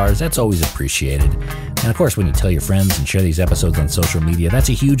 5 stars. That's always appreciated. And of course, when you tell your friends and share these episodes on social media, that's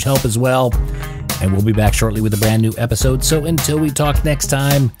a huge help as well. And we'll be back shortly with a brand new episode. So until we talk next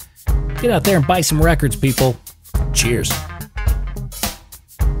time, get out there and buy some records, people. Cheers.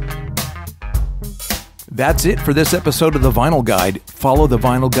 That's it for this episode of The Vinyl Guide. Follow The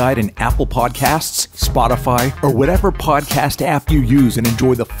Vinyl Guide in Apple Podcasts, Spotify, or whatever podcast app you use and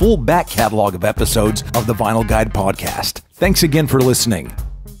enjoy the full back catalog of episodes of The Vinyl Guide podcast. Thanks again for listening.